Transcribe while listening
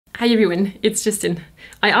Hi everyone, it's Justine.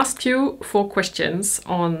 I asked you 4 questions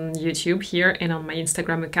on YouTube here and on my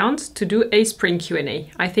Instagram account to do a spring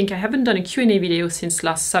Q&A. I think I haven't done a Q&A video since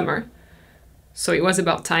last summer, so it was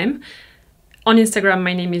about time. On Instagram,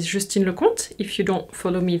 my name is Justine Leconte, if you don't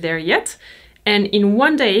follow me there yet. And in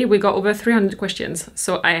one day, we got over 300 questions,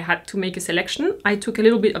 so I had to make a selection. I took a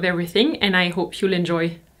little bit of everything, and I hope you'll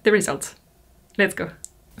enjoy the results. Let's go.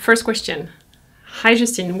 First question. Hi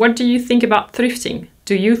Justine, what do you think about thrifting?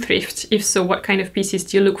 Do you thrift? If so, what kind of pieces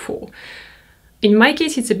do you look for? In my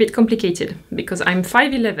case, it's a bit complicated because I'm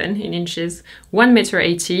 5'11" in inches,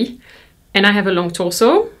 1m80 m, and I have a long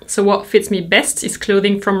torso. So what fits me best is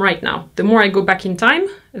clothing from right now. The more I go back in time,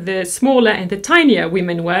 the smaller and the tinier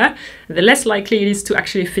women wear, the less likely it is to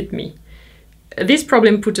actually fit me. This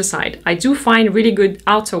problem put aside, I do find really good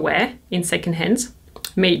outerwear in secondhand,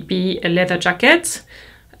 may it be a leather jacket,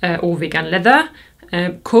 or vegan leather,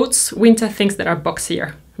 coats, winter things that are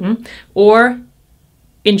boxier, or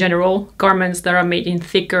in general garments that are made in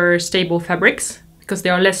thicker, stable fabrics because they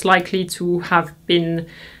are less likely to have been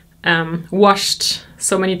washed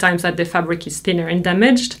so many times that the fabric is thinner and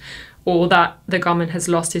damaged, or that the garment has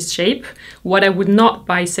lost its shape. What I would not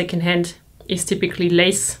buy secondhand is typically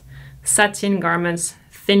lace, satin garments,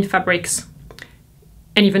 thin fabrics,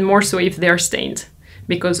 and even more so if they're stained.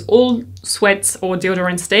 Because all sweat or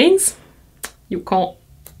deodorant stains, you can't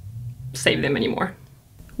save them anymore.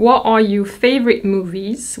 What are your favorite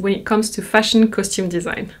movies when it comes to fashion costume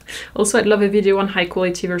design? Also, I'd love a video on high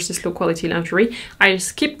quality versus low quality lingerie. I'll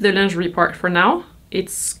skip the lingerie part for now.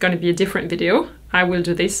 It's gonna be a different video. I will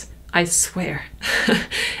do this, I swear.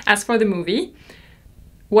 As for the movie,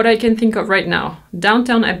 what I can think of right now,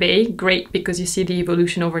 Downtown Abbey, great because you see the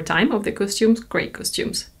evolution over time of the costumes, great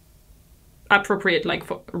costumes. Appropriate, like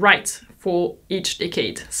for each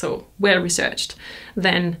decade, so well researched.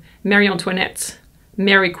 Then Marie-Antoinette,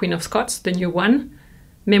 Mary Queen of Scots, the new one.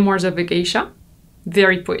 Memoirs of a Geisha,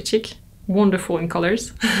 very poetic, wonderful in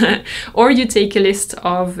colors. Or you take a list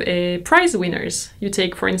of prize winners. You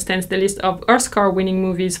take, for instance, the list of Oscar-winning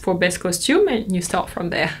movies for best costume, and you start from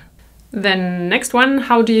there. Then next one,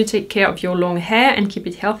 how do you take care of your long hair and keep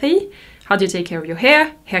it healthy? How do you take care of your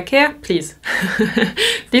hair? Hair care, please.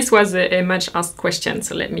 This was a much asked question,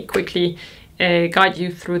 so let me quickly guide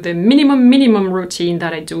you through the minimum routine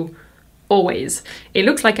that I do always. It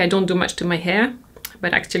looks like I don't do much to my hair,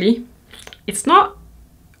 but actually it's not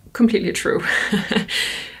completely true.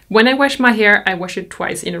 When I wash my hair, I wash it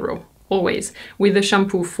twice in a row. Always, with a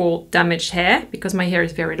shampoo for damaged hair, because my hair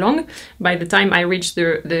is very long. By the time I reach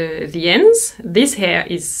the ends, this hair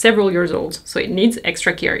is several years old, so it needs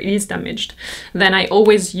extra care, it is damaged. Then I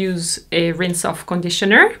always use a rinse-off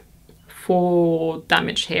conditioner for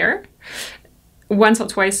damaged hair. Once or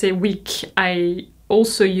twice a week, I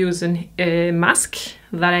also use a mask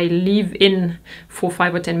that I leave in for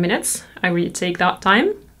 5 or 10 minutes. I really take that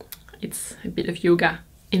time. It's a bit of yoga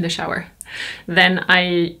in the shower. Then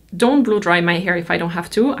I don't blow dry my hair if I don't have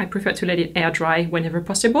to. I prefer to let it air dry whenever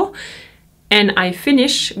possible. And I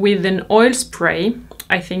finish with an oil spray.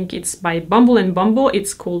 I think it's by Bumble & Bumble.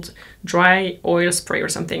 It's called dry oil spray or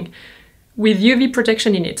something, with UV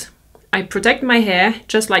protection in it. I protect my hair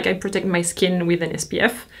just like I protect my skin with an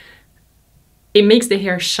SPF. It makes the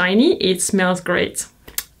hair shiny. It smells great.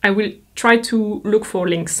 I will try to look for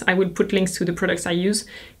links. I will put links to the products I use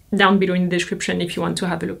down below in the description if you want to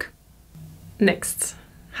have a look. Next.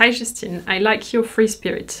 Hi Justine, I like your free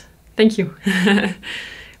spirit. Thank you.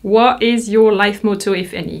 What is your life motto,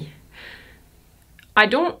 if any? I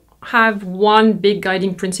don't have one big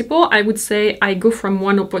guiding principle. I would say I go from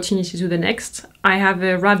one opportunity to the next. I have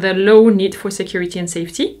a rather low need for security and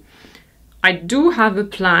safety. I do have a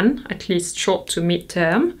plan, at least short to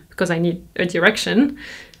mid-term, because I need a direction.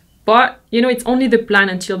 But, you know, it's only the plan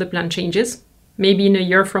until the plan changes. Maybe in a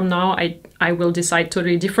year from now, I will decide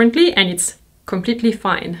totally differently, and it's completely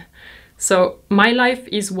fine. So my life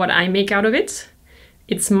is what I make out of it.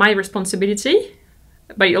 It's my responsibility,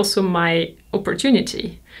 but also my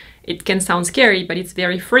opportunity. It can sound scary, but it's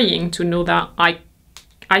very freeing to know that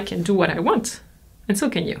I can do what I want, and so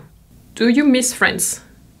can you. Do you miss friends?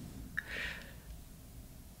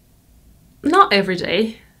 Not every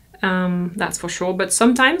day, that's for sure, but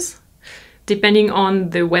sometimes, depending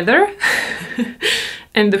on the weather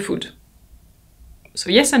and the food. So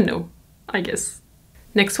yes and no, I guess.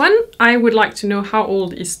 Next one, I would like to know how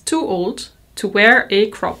old is too old to wear a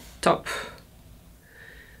crop top.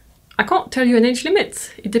 I can't tell you an age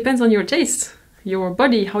limit. It depends on your taste, your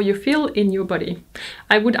body, how you feel in your body.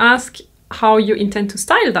 I would ask how you intend to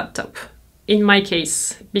style that top. In my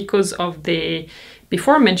case, because of the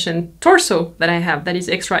before mentioned torso that I have that is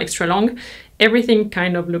extra long, everything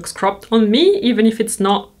kind of looks cropped on me, even if it's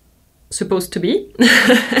not supposed to be.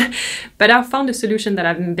 But I found a solution that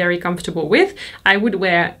I'm very comfortable with. I would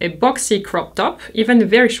wear a boxy crop top, even a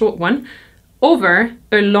very short one, over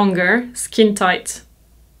a longer skin tight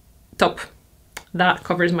top that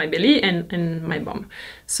covers my belly and my bum.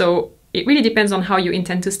 So it really depends on how you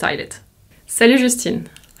intend to style it. Salut Justine.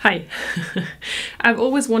 Hi. I've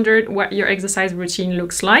always wondered what your exercise routine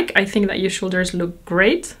looks like. I think that your shoulders look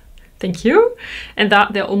great. Thank you. And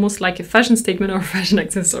that they're almost like a fashion statement or a fashion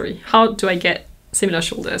accessory. How do I get similar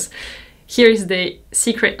shoulders? Here is the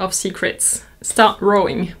secret of secrets. Start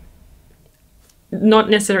rowing. Not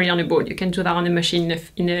necessarily on a boat. You can do that on a machine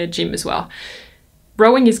in a gym as well.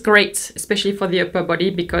 Rowing is great, especially for the upper body,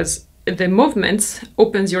 because the movement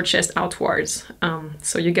opens your chest outwards.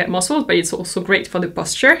 So you get muscles, but it's also great for the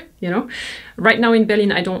posture, you know. Right now in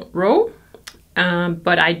Berlin, I don't row,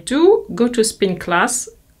 but I do go to spin class,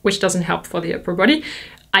 which doesn't help for the upper body.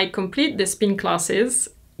 I complete the spin classes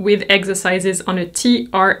with exercises on a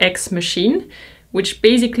TRX machine, which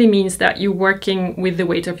basically means that you're working with the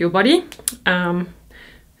weight of your body,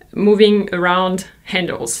 moving around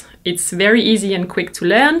handles. It's very easy and quick to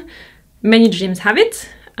learn. Many gyms have it,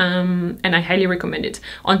 and I highly recommend it.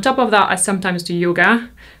 On top of that, I sometimes do yoga,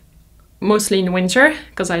 mostly in winter,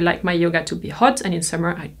 because I like my yoga to be hot, and in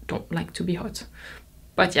summer, I don't like to be hot.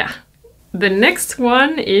 But yeah. The next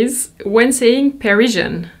one is when saying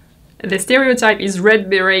Parisian. The stereotype is red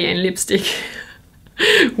beret and lipstick.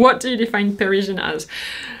 What do you define Parisian as?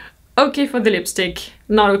 Okay for the lipstick,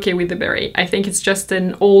 not okay with the beret. I think it's just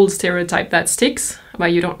an old stereotype that sticks,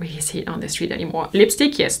 but you don't really see it on the street anymore.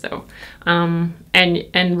 Lipstick, yes though.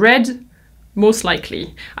 And red, most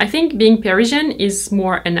likely. I think being Parisian is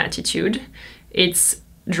more an attitude. It's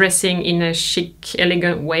dressing in a chic,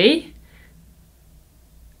 elegant way.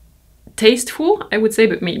 Tasteful, I would say,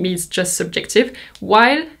 but maybe it's just subjective,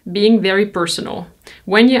 while being very personal.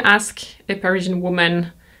 When you ask a Parisian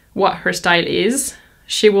woman what her style is,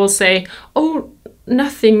 she will say, oh,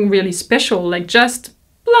 nothing really special, like just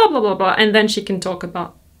blah, blah, blah, blah. And then she can talk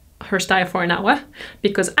about her style for an hour,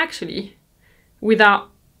 because actually,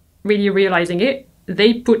 without really realizing it,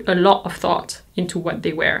 they put a lot of thought into what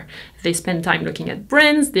they wear. They spend time looking at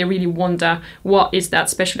brands. They really wonder what is that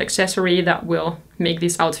special accessory that will make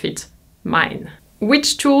this outfit mine.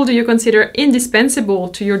 Which tool do you consider indispensable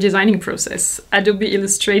to your designing process? Adobe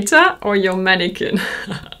Illustrator or your mannequin?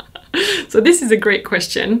 So this is a great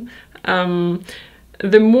question. The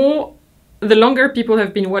longer people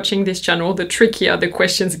have been watching this channel, the trickier the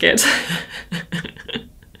questions get.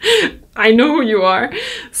 I know who you are.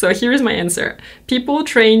 So here is my answer. People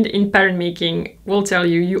trained in pattern making will tell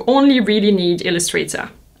you you only really need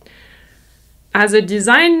Illustrator. As a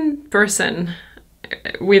design person,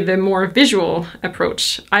 with a more visual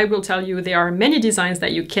approach, I will tell you there are many designs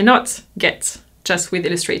that you cannot get just with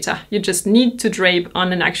Illustrator. You just need to drape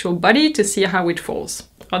on an actual body to see how it falls.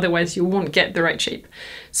 Otherwise you won't get the right shape.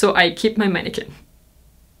 So I keep my mannequin.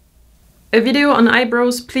 A video on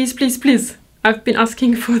eyebrows, please, please, please. I've been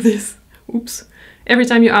asking for this. Oops. Every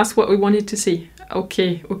time you ask what we wanted to see.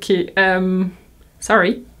 Okay.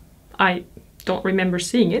 Sorry. I don't remember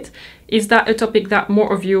seeing it. Is that a topic that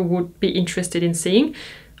more of you would be interested in seeing?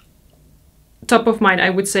 Top of mind, I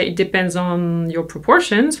would say it depends on your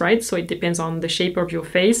proportions, right? So it depends on the shape of your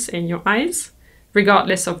face and your eyes,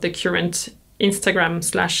 regardless of the current Instagram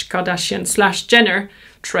 / Kardashian / Jenner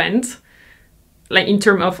trend, like in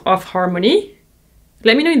terms of harmony.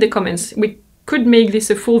 Let me know in the comments. We could make this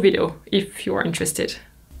a full video if you are interested.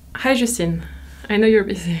 Hi Justine, I know you're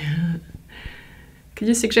busy. Could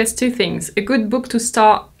you suggest 2 things? A good book to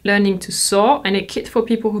start learning to sew and a kit for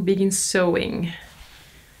people who begin sewing.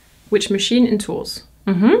 Which machine and tools?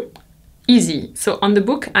 Easy. So on the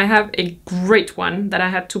book, I have a great one that I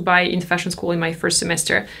had to buy in fashion school in my first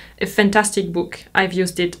semester. A fantastic book. I've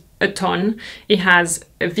used it a ton. It has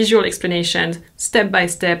a visual explanation, step by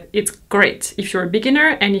step. It's great if you're a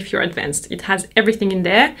beginner and if you're advanced. It has everything in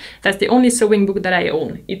there. That's the only sewing book that I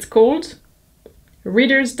own. It's called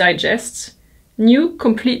Reader's Digest, New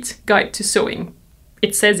Complete Guide to Sewing.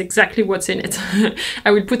 It says exactly what's in it.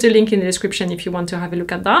 I will put a link in the description if you want to have a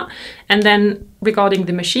look at that. And then regarding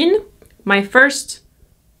the machine, my first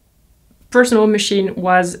personal machine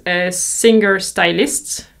was a Singer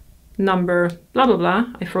Stylist, number blah blah blah,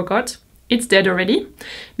 I forgot. It's dead already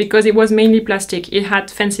because it was mainly plastic. It had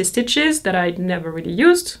fancy stitches that I'd never really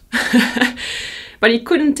used, but it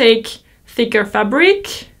couldn't take thicker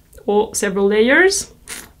fabric or several layers.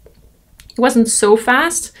 It wasn't so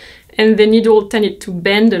fast, and the needle tended to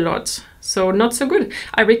bend a lot, so not so good.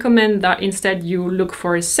 I recommend that instead you look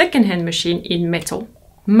for a second-hand machine in metal.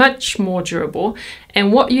 much more durable.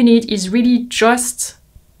 And what you need is really just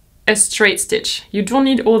a straight stitch. You don't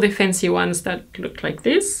need all the fancy ones that look like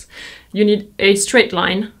this. You need a straight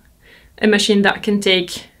line, a machine that can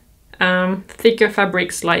take thicker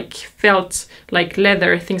fabrics like felt, like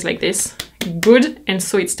leather, things like this, good, and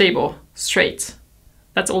sew it stable, straight.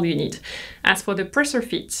 That's all you need. As for the presser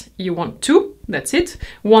feet, you want 2, that's it.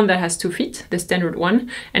 One that has 2 feet, the standard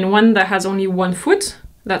one, and one that has only 1 foot,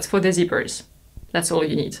 that's for the zippers. That's all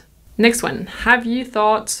you need. Next one, have you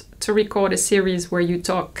thought to record a series where you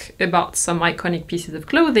talk about some iconic pieces of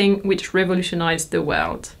clothing which revolutionized the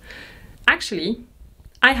world? Actually,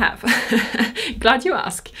 I have. Glad you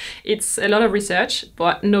ask. It's a lot of research,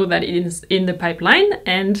 but know that it is in the pipeline,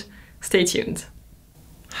 and stay tuned.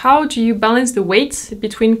 How do you balance the weight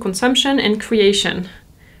between consumption and creation?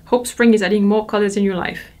 Hope spring is adding more colors in your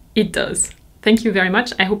life. It does. Thank you very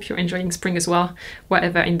much. I hope you're enjoying spring as well,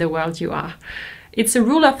 wherever in the world you are. It's a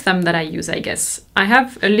rule of thumb that I use, I guess. I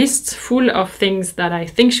have a list full of things that I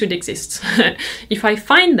think should exist. If I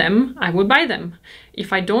find them, I will buy them.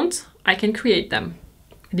 If I don't, I can create them.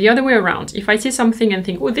 The other way around, if I see something and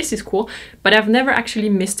think, oh, this is cool, but I've never actually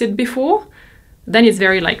missed it before, then it's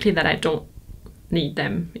very likely that I don't need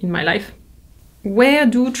them in my life. Where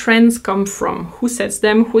do trends come from? Who sets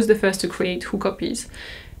them? Who's the first to create? Who copies?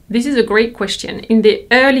 This is a great question. In the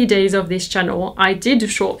early days of this channel, I did a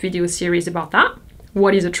short video series about that.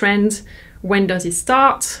 What is a trend? When does it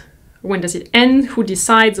start? When does it end? Who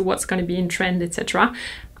decides what's going to be in trend, etc.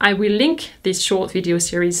 I will link this short video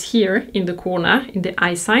series here in the corner, in the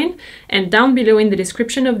I sign, and down below in the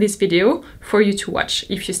description of this video for you to watch.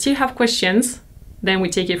 If you still have questions, then we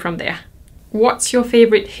take it from there. What's your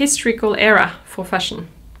favorite historical era for fashion?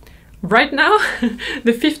 Right now,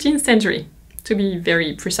 the 15th century, to be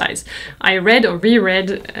very precise. I read or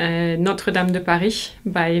reread Notre-Dame de Paris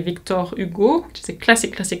by Victor Hugo, which is a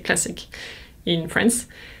classic in France,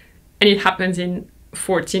 and it happens in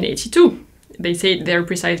 1482. They say it there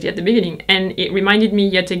precisely at the beginning, and it reminded me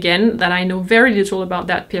yet again that I know very little about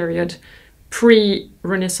that period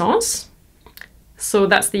pre-Renaissance. So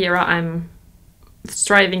that's the era I'm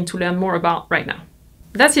striving to learn more about right now.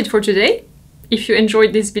 That's it for today. If you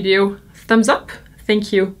enjoyed this video, thumbs up.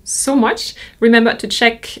 Thank you so much. Remember to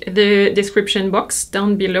check the description box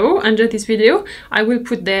down below under this video. I will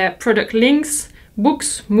put there product links,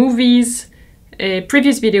 books, movies,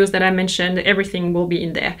 previous videos that I mentioned, everything will be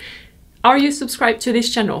in there. Are you subscribed to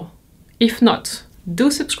this channel? If not,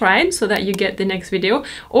 do subscribe so that you get the next video.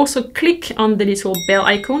 Also click on the little bell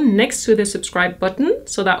icon next to the subscribe button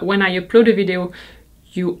so that when I upload a video,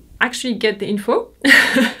 you actually get the info.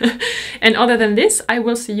 And other than this, I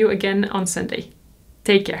will see you again on Sunday.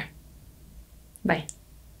 Take care. Bye.